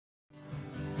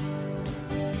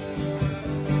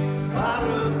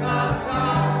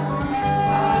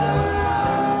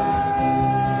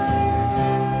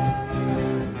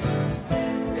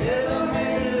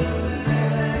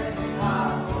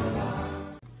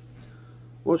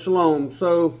Well, shalom.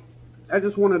 So I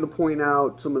just wanted to point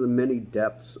out some of the many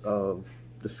depths of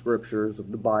the scriptures, of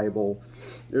the Bible.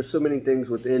 There's so many things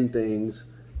within things.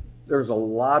 There's a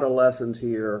lot of lessons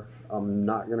here. I'm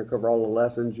not going to cover all the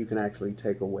lessons. You can actually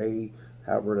take away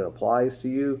however it applies to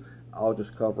you. I'll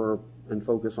just cover and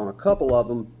focus on a couple of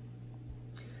them.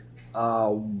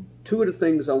 Two of the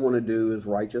things I want to do is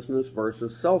righteousness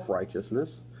versus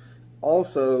self-righteousness.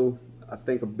 Also, I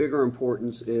think a bigger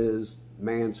importance is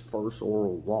man's first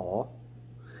oral law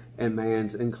and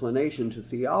man's inclination to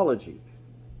theology.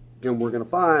 And we're going to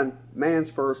find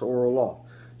man's first oral law.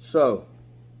 So,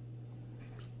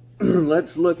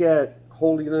 let's look at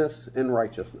holiness and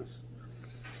righteousness.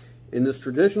 In this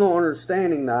traditional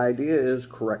understanding, the idea is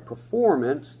correct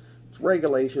performance, its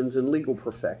regulations, and legal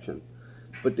perfection.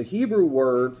 But the Hebrew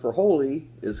word for holy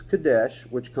is kadesh,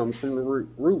 which comes from the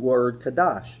root word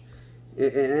kadash. And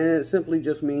it simply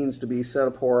just means to be set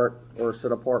apart or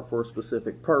set apart for a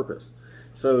specific purpose.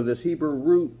 So this Hebrew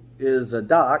root is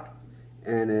zadak,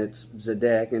 and it's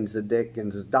zedek and zedek and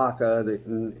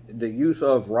zedakah. The use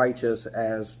of righteous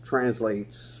as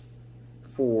translates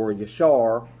for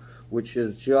yashar, which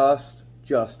is just,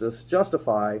 justice,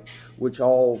 justify, which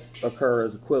all occur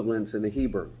as equivalents in the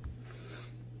Hebrew.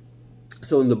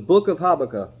 So in the book of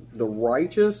Habakkuk, the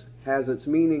righteous has its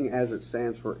meaning as it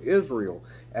stands for Israel,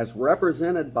 as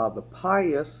represented by the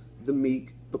pious, the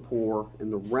meek, the poor,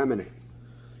 and the remnant.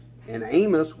 In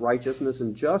Amos, righteousness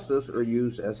and justice are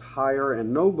used as higher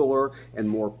and nobler and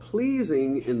more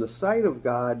pleasing in the sight of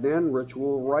God than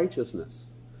ritual righteousness.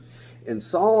 In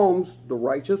Psalms, the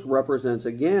righteous represents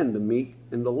again the meek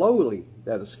and the lowly,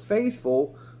 that is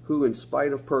faithful, who in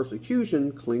spite of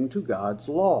persecution cling to God's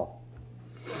law.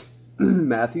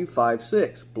 Matthew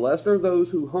 5:6, blessed are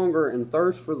those who hunger and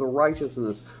thirst for the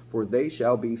righteousness, for they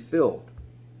shall be filled.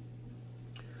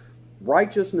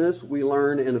 Righteousness, we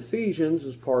learn in Ephesians,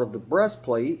 is part of the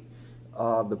breastplate.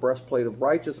 The breastplate of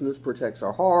righteousness protects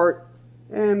our heart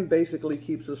and basically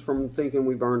keeps us from thinking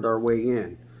we've earned our way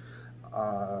in.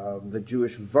 The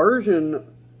Jewish version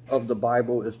of the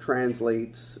Bible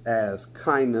translates as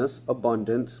kindness,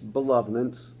 abundance,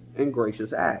 benevolence, and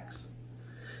gracious acts.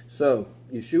 So,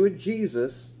 Yeshua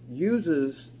Jesus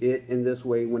uses it in this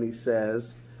way when he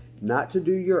says, not to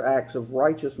do your acts of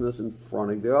righteousness in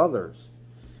front of the others.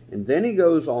 And then he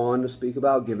goes on to speak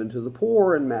about giving to the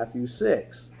poor in Matthew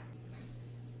 6.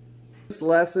 This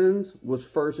lesson was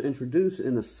first introduced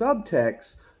in the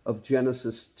subtext of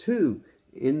Genesis 2,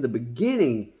 in the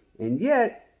beginning, and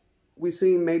yet we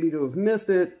seem maybe to have missed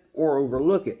it or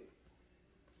overlook it.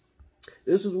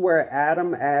 This is where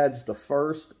Adam adds the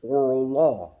first oral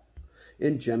law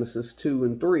in Genesis 2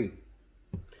 and 3.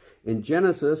 In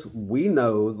Genesis, we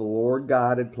know the Lord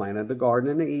God had planted the garden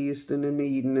in the east and in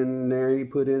Eden, and there he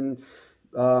put in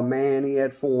man he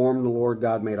had formed. The Lord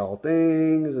God made all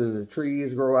things, and the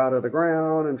trees grow out of the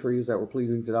ground, and trees that were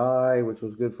pleasing to the eye, which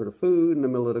was good for the food. In the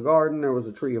middle of the garden, there was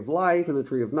a tree of life and a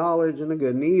tree of knowledge and the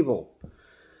good and evil.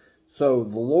 So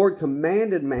the Lord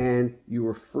commanded man, you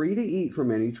were free to eat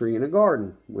from any tree in the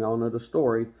garden. We all know the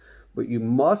story. But you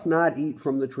must not eat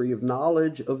from the tree of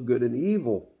knowledge of good and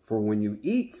evil, for when you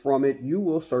eat from it, you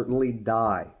will certainly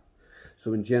die.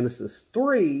 So in Genesis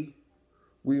 3,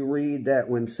 we read that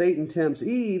when Satan tempts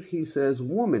Eve, he says,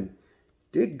 woman,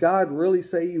 did God really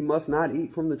say you must not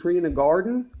eat from the tree in the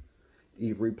garden?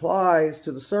 Eve replies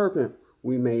to the serpent,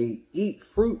 we may eat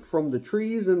fruit from the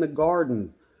trees in the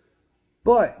garden,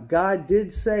 but God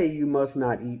did say you must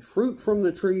not eat fruit from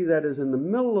the tree that is in the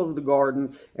middle of the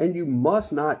garden, and you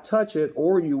must not touch it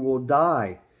or you will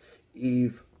die.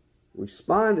 Eve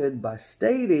responded by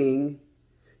stating,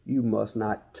 you must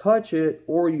not touch it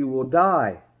or you will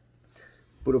die.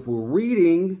 But if we're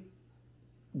reading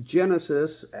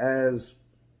Genesis as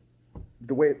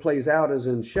the way it plays out as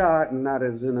in shot and not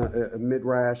as in a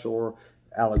midrash or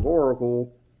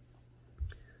allegorical,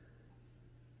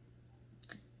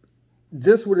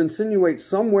 this would insinuate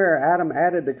somewhere Adam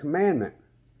added the commandment.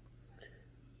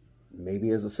 Maybe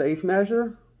as a safe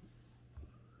measure.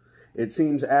 It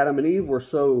seems Adam and Eve were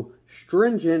so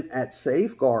stringent at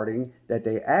safeguarding that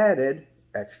they added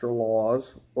extra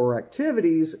laws or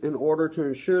activities in order to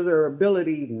ensure their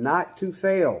ability not to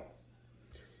fail.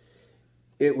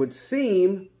 It would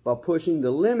seem, by pushing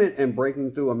the limit and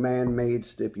breaking through a man-made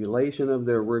stipulation of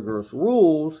their rigorous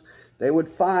rules, they would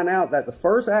find out that the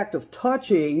first act of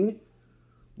touching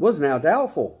was now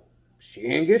doubtful. She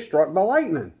didn't get struck by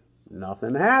lightning.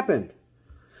 Nothing happened.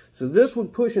 So this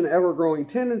would push an ever-growing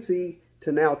tendency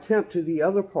to now tempt to the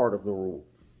other part of the rule.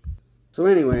 So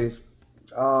anyways,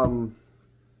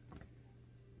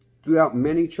 throughout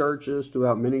many churches,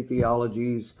 throughout many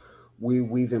theologies,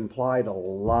 We've implied a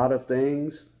lot of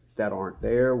things that aren't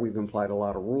there. We've implied a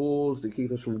lot of rules to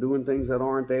keep us from doing things that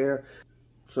aren't there.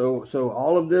 So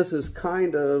all of this is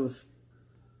kind of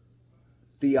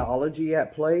theology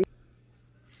at play.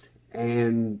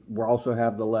 And we also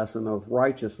have the lesson of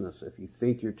righteousness. If you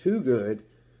think you're too good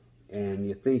and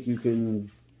you think you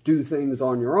can do things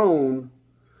on your own,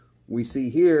 we see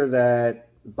here that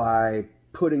by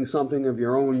putting something of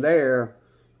your own there,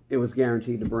 it was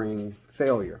guaranteed to bring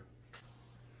failure.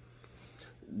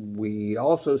 We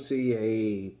also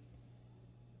see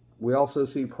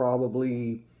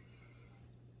probably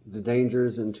the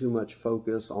dangers and too much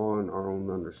focus on our own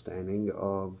understanding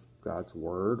of God's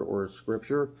word or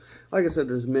scripture. Like I said,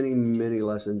 there's many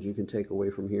lessons you can take away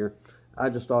from here. I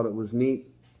just thought it was neat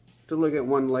to look at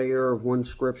one layer of one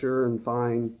scripture and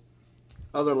find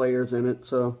other layers in it.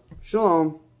 So,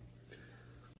 shalom.